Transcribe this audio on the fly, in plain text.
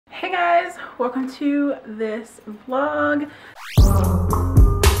Hey guys, welcome to this vlog.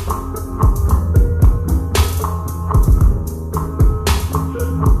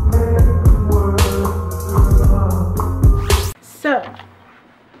 So, I'm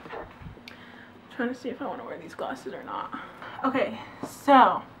trying to see if I want to wear these glasses or not. Okay,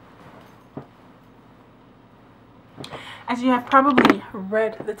 so as you have probably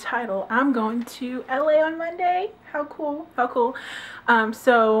read the title, I'm going to LA on Monday. How cool, how cool.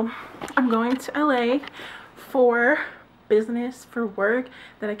 So I'm going to LA for business, for work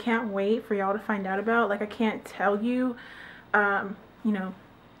that I can't wait for y'all to find out about. Like, I can't tell you, you know,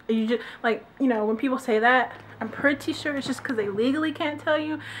 you just, like, you know, when people say that, I'm pretty sure it's just because they legally can't tell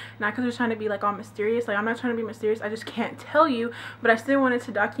you, not because they're trying to be like all mysterious. Like, I'm not trying to be mysterious, I just can't tell you, but I still wanted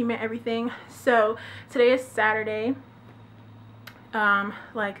to document everything. So today is Saturday,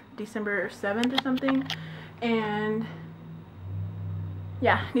 like December 7th or something, and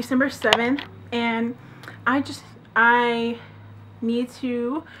yeah, December 7th, and I need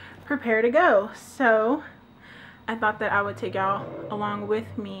to prepare to go. So I thought that I would take y'all along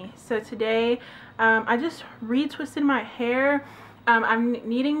with me. So today I just retwisted my hair. I'm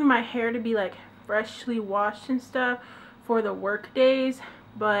needing my hair to be like freshly washed and stuff for the work days,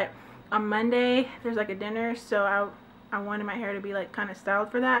 but on Monday there's like a dinner, so I wanted my hair to be like kind of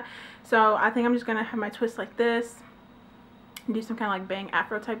styled for that. So I think I'm just gonna have my twist like this and do some kind of like bang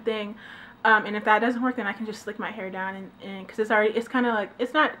afro type thing. And if that doesn't work, then I can just slick my hair down, and because it's kind of like,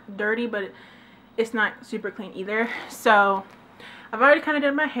 it's not dirty, but it's not super clean either. So I've already kind of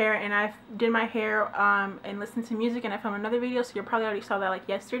done my hair, and I did my hair and listened to music, and I filmed another video, so you probably already saw that like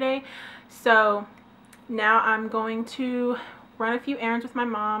yesterday. So now I'm going to run a few errands with my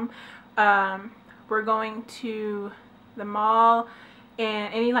mom. We're going to the mall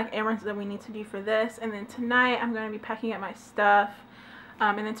and any like errands that we need to do for this, and then tonight I'm going to be packing up my stuff,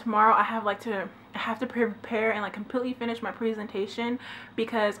 and then tomorrow I have to prepare and like completely finish my presentation,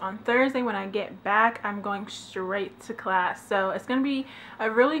 because on Thursday when I get back I'm going straight to class. So it's going to be a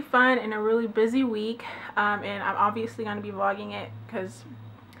really fun and a really busy week, and I'm obviously going to be vlogging it because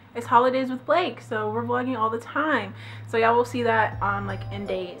it's holidays with Blake, so we're vlogging all the time, so y'all will see that on like in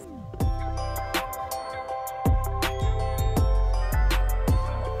days.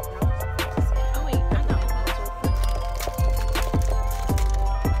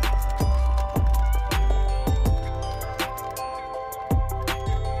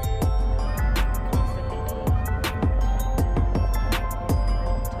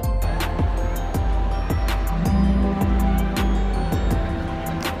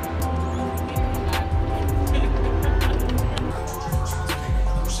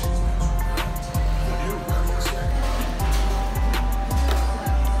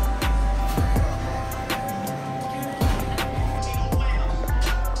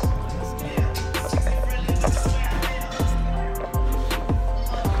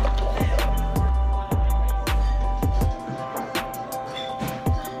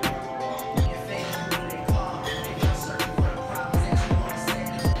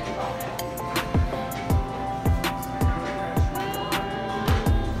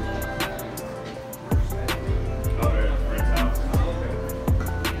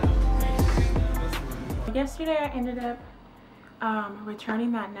 Yesterday I ended up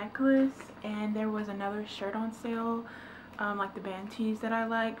returning that necklace, and there was another shirt on sale, like the band tees that I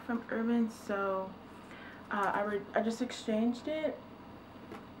like from Urban, so I just exchanged it.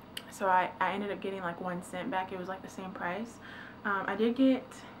 So I ended up getting like 1 cent back. It was like the same price. I did get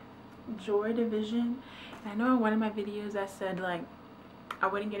Joy Division, and I know in one of my videos I said like I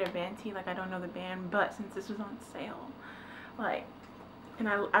wouldn't get a band tee, like I don't know the band, but since this was on sale, like, and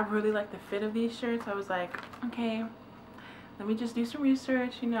I really like the fit of these shirts, I was like, okay, let me just do some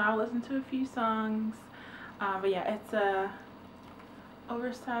research, you know, I'll listen to a few songs. But yeah, it's a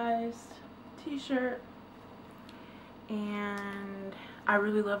oversized t-shirt, and I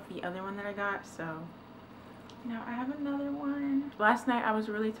really love the other one that I got, so now I have another one. Last night I was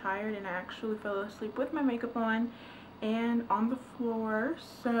really tired, and I actually fell asleep with my makeup on and on the floor,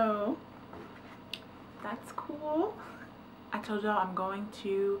 so that's cool. I told y'all I'm going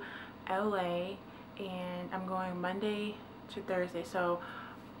to LA, and I'm going Monday to Thursday. So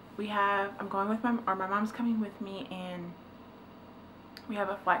I'm going with my mom's coming with me, and we have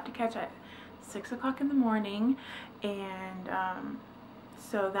a flight to catch at 6 o'clock in the morning. And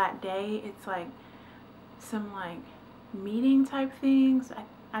so that day it's like some like meeting type things.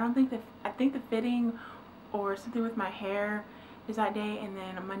 I think the fitting or something with my hair is that day, and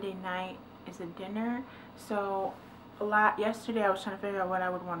then a Monday night is a dinner. So yesterday I was trying to figure out what I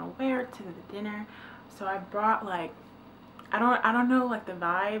would want to wear to the dinner, so I brought like I don't know like the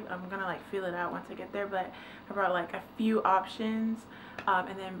vibe. I'm gonna like feel it out once I get there, but I brought like a few options.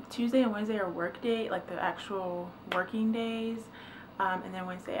 And then Tuesday and Wednesday are work day, like the actual working days. And then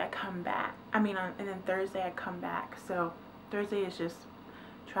Wednesday I come back. And then Thursday I come back. So Thursday is just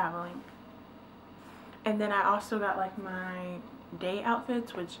traveling. And then I also got like my day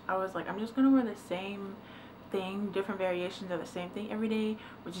outfits, which I was like, I'm just gonna wear the same thing, different variations of the same thing every day,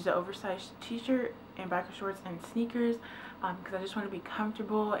 which is an oversized t-shirt and biker shorts and sneakers, because I just want to be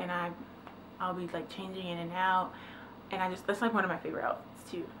comfortable, and I'll be like changing in and out, and that's like one of my favorite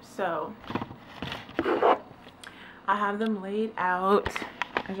outfits too. So I have them laid out.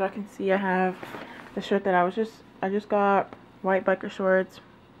 As y'all can see, I have the shirt that I just got, white biker shorts,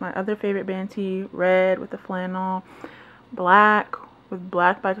 my other favorite band tee, red with the flannel, black with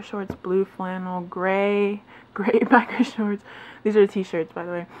black biker shorts, blue flannel, gray biker shorts. These are the t-shirts, by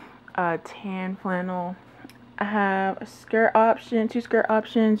the way. Tan flannel. I have a skirt option, 2 skirt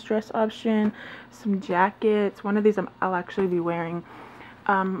options, dress option, some jackets. One of these I'll actually be wearing.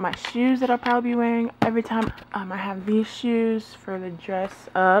 My shoes that I'll probably be wearing every time. I have these shoes for the dress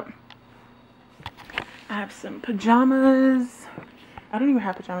up. I have some pajamas. I don't even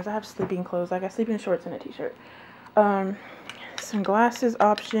have pajamas. I have sleeping clothes. I got sleeping shorts and a t-shirt. Some glasses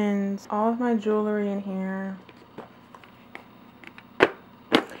options. All of my jewelry in here.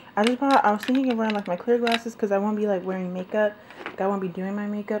 I was thinking of wearing like my clear glasses because I won't be like wearing makeup. Like, I won't be doing my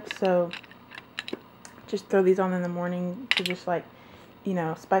makeup, so just throw these on in the morning to just like, you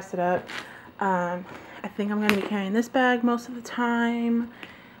know, spice it up. I think I'm going to be carrying this bag most of the time.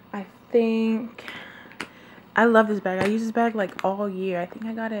 I love this bag. I use this bag like all year. I think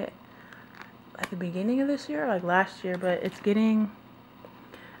I got it at the beginning of this year, like last year, but it's getting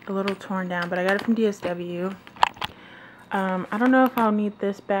a little torn down. But I got it from DSW. I don't know if I'll need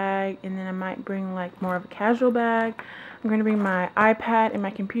this bag, and then I might bring like more of a casual bag. I'm going to bring my iPad and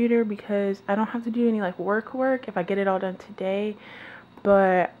my computer because I don't have to do any like work if I get it all done today.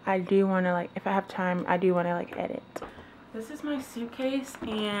 But I do want to, like, if I have time, I do want to like edit. This is my suitcase,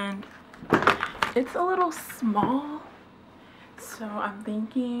 and it's a little small, so I'm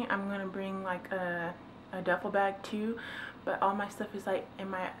thinking I'm gonna bring like a duffel bag too, but all my stuff is like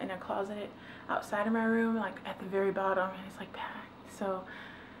in a closet outside of my room, like at the very bottom, and it's like packed. So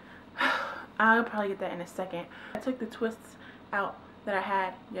I'll probably get that in a second. I took the twists out that I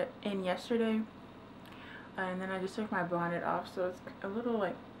had in yesterday, and then I just took my bonnet off, so it's a little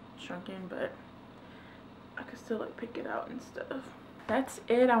like shrunken, but I could still like pick it out and stuff. That's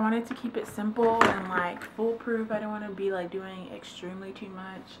it. I wanted to keep it simple and like foolproof. I don't want to be like doing extremely too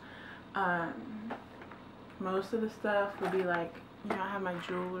much. Most of the stuff will be like, you know, I have my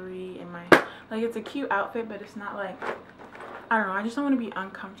jewelry and my, like, it's a cute outfit, but it's not like, I don't know, I just don't want to be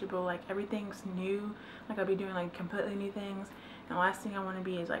uncomfortable. Like, everything's new, like I'll be doing like completely new things, and the last thing I want to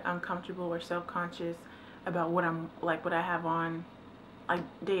be is like uncomfortable or self-conscious about what I have on like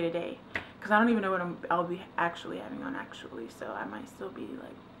day to day, because I don't even know what I'll be actually having on actually, so I might still be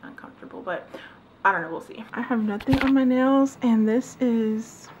like uncomfortable, but I don't know, we'll see. I have nothing on my nails, and this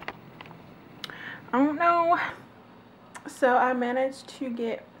is, I don't know. So I managed to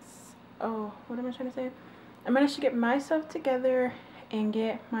get, oh, what am I trying to say? I managed to get myself together and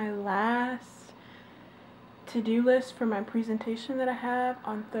get my last to-do list for my presentation that I have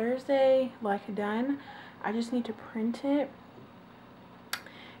on Thursday, like, done. I just need to print it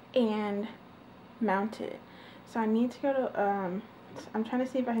and mount it. So I need to go to, I'm trying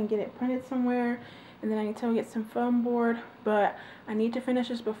to see if I can get it printed somewhere, and then I need to get some foam board, but I need to finish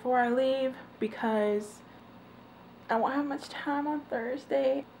this before I leave because I won't have much time on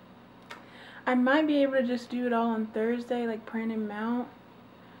Thursday. I might be able to just do it all on Thursday, like print and mount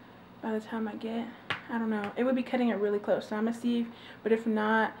by the time I get, I don't know. It would be cutting it really close, so I'm gonna see, but if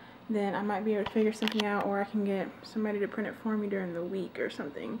not, then I might be able to figure something out, or I can get somebody to print it for me during the week or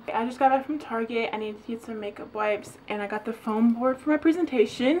something. I just got back from Target. I need to get some makeup wipes, and I got the foam board for my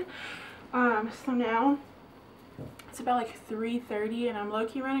presentation. So now it's about like 3:30, and I'm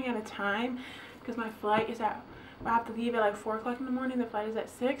low-key running out of time because my flight is at, I have to leave at like 4 o'clock in the morning. The flight is at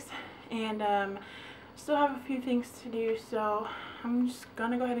 6, and still have a few things to do, so I'm just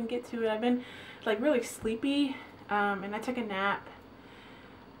gonna go ahead and get to it. I've been like really sleepy, and I took a nap.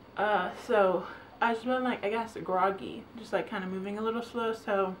 So I just been like, I guess, groggy, just like kind of moving a little slow.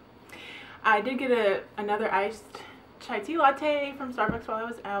 So I did get another iced chai tea latte from Starbucks while I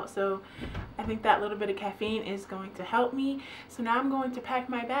was out, so I think that little bit of caffeine is going to help me. So now I'm going to pack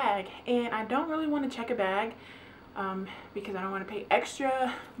my bag, and I don't really want to check a bag because I don't want to pay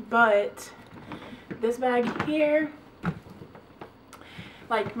extra, but this bag here,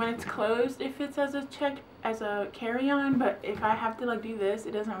 like when it's closed, it fits as a checked as a carry-on, but if I have to like do this,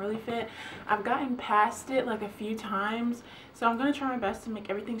 it doesn't really fit. I've gotten past it like a few times, so I'm gonna try my best to make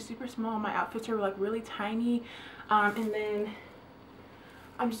everything super small. My outfits are like really tiny, and then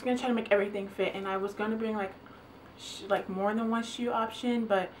I'm just gonna try to make everything fit. And I was gonna bring like more than one shoe option,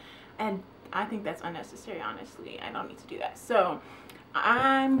 but I think that's unnecessary, honestly. I don't need to do that. So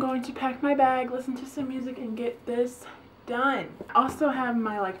I'm going to pack my bag, listen to some music, and get this done. I also have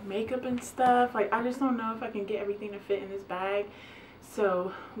my like makeup and stuff. Like, I just don't know if I can get everything to fit in this bag,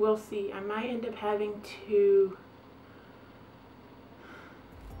 so we'll see. I might end up having to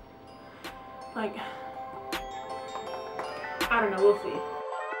like, I don't know, we'll see.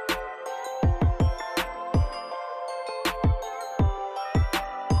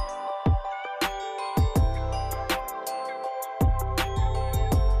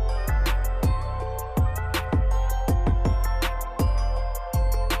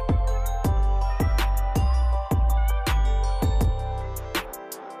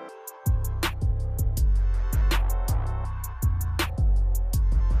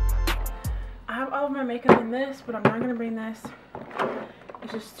 All of my makeup in this, but I'm not gonna bring this.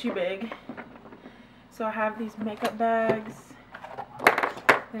 It's just too big. So I have these makeup bags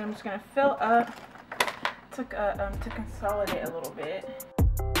that I'm just gonna fill up to consolidate a little bit.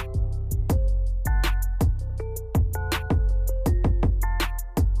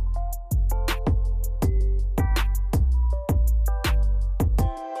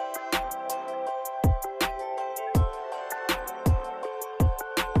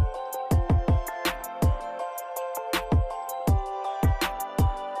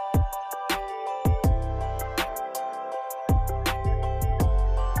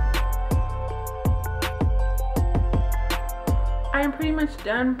 I am pretty much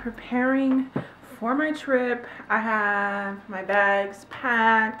done preparing for my trip. I have my bags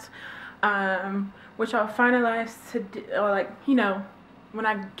packed, which I'll finalize or like, you know, when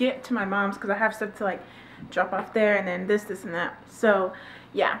I get to my mom's, because I have stuff to like drop off there, and then this and that. So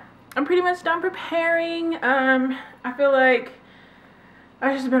yeah, I'm pretty much done preparing. I feel like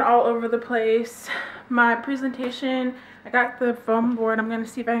I've just been all over the place. My presentation, I got the foam board. I'm gonna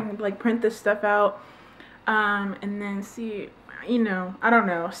see if I can like print this stuff out, and then see, you know, I don't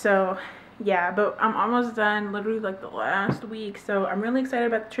know. So yeah, but I'm almost done, literally like the last week. So I'm really excited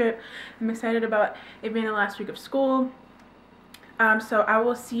about the trip. I'm excited about it being the last week of school. So I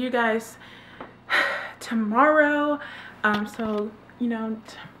will see you guys tomorrow. So, you know,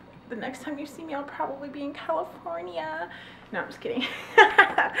 the next time you see me, I'll probably be in California. No, I'm just kidding.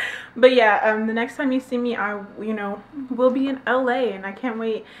 But yeah, the next time you see me, you know, will be in LA, and I can't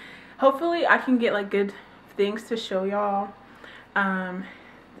wait. Hopefully I can get like good things to show y'all,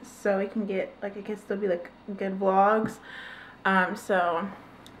 so it can get like, it can still be like good vlogs. So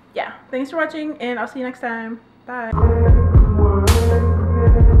yeah, thanks for watching, and I'll see you next time. Bye.